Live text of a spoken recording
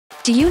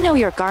Do you know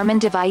your Garmin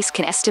device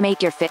can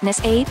estimate your fitness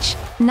age?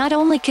 Not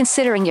only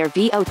considering your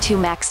VO2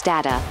 max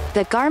data,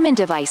 the Garmin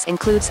device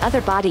includes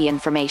other body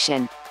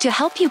information to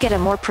help you get a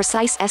more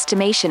precise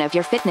estimation of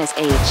your fitness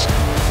age.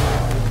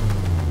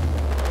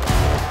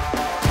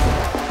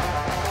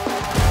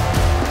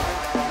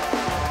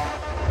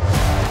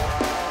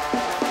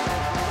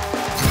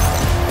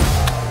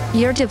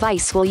 Your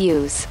device will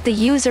use the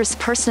user's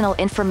personal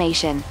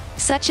information,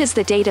 such as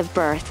the date of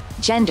birth,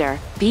 gender,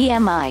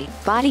 BMI,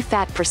 body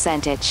fat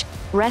percentage,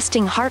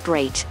 resting heart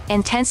rate,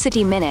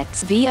 intensity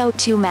minutes,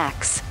 VO2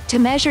 max, to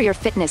measure your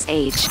fitness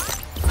age.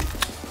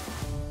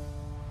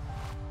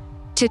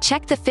 To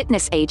check the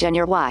fitness age on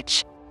your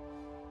watch,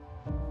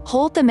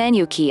 hold the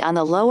menu key on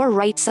the lower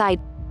right side,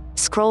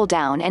 scroll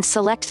down and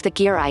select the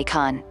gear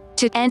icon.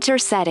 To enter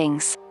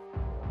settings,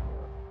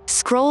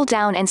 scroll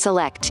down and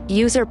select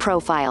User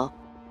Profile.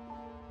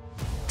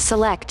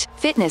 Select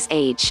Fitness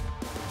Age.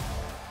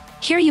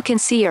 Here you can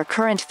see your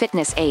current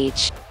fitness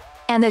age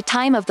and the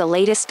time of the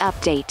latest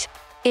update.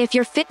 If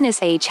your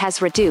fitness age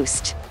has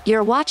reduced,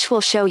 your watch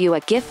will show you a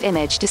GIF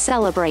image to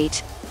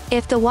celebrate.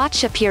 If the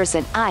watch appears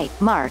an I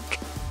mark,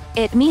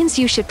 it means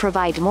you should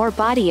provide more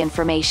body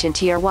information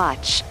to your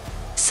watch.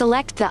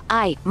 Select the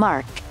I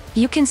mark.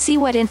 You can see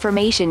what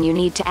information you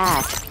need to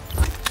add.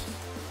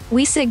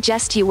 We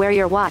suggest you wear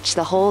your watch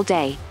the whole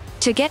day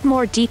to get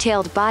more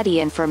detailed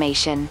body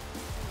information.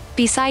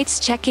 Besides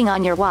checking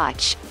on your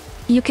watch,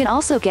 you can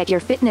also get your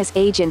fitness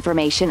age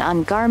information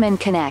on Garmin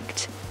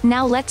Connect.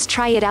 Now let's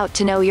try it out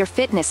to know your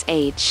fitness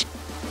age.